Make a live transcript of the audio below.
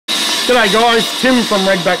G'day guys, Tim from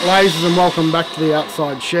RedBack Lasers and welcome back to the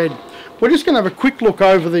outside shed. We're just going to have a quick look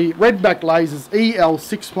over the RedBack Lasers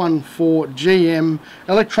EL614GM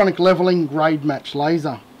electronic leveling grade match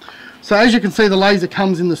laser. So as you can see, the laser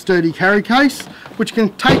comes in the sturdy carry case, which can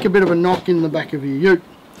take a bit of a knock in the back of your ute.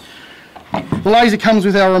 The laser comes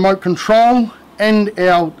with our remote control and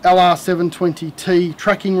our LR720T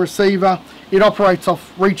tracking receiver. It operates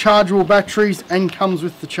off rechargeable batteries and comes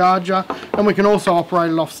with the charger, and we can also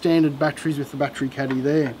operate it off standard batteries with the battery caddy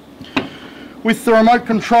there. With the remote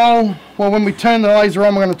control, well, when we turn the laser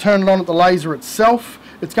on, we're going to turn it on at the laser itself.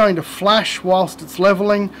 It's going to flash whilst it's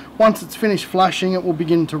leveling. Once it's finished flashing, it will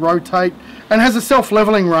begin to rotate and has a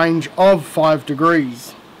self-leveling range of 5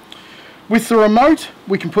 degrees. With the remote,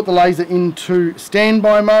 we can put the laser into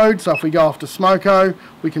standby mode, so if we go off to smoko,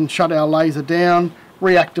 we can shut our laser down,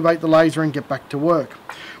 reactivate the laser and get back to work.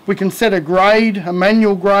 We can set a grade, a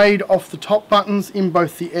manual grade off the top buttons in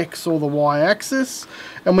both the X or the Y axis,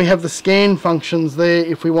 and we have the scan functions there.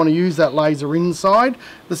 If we want to use that laser inside,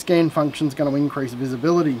 the scan function is going to increase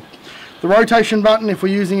visibility. The rotation button, if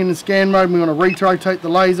we're using it in scan mode and we want to re-rotate the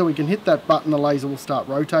laser, we can hit that button, the laser will start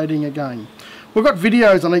rotating again. We've got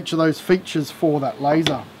videos on each of those features for that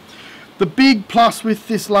laser. The big plus with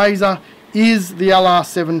this laser is the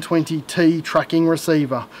LR720T tracking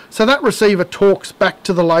receiver. So that receiver talks back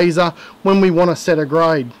to the laser when we want to set a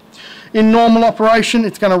grade. In normal operation,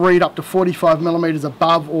 it's going to read up to 45 millimeters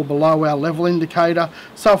above or below our level indicator.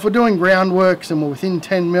 So if we're doing groundworks and we're within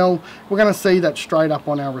 10 mil, we're going to see that straight up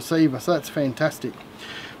on our receiver. So that's fantastic.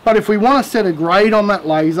 But if we want to set a grade on that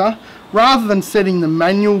laser, rather than setting the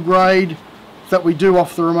manual grade that we do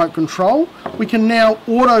off the remote control, we can now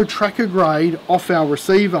auto track a grade off our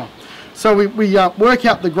receiver. So we work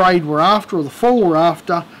out the grade we're after, or the fall we're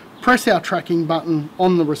after, press our tracking button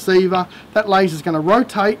on the receiver. That laser is going to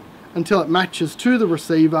rotate until it matches to the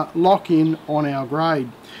receiver, lock in on our grade.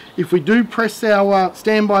 If we do press our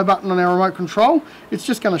standby button on our remote control, it's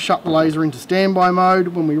just going to shut the laser into standby mode.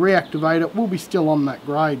 When we reactivate it, we'll be still on that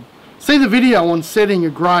grade. See the video on setting a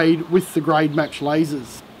grade with the grade match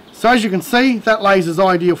lasers. So as you can see, that laser is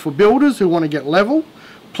ideal for builders who want to get level,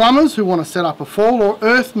 plumbers who want to set up a fall, or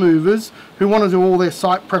earth movers who want to do all their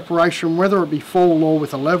site preparation, whether it be fall or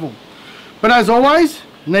with a level. But as always,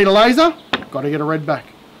 need a laser? Got to get a RedBack.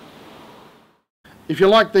 If you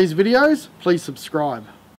like these videos, please subscribe.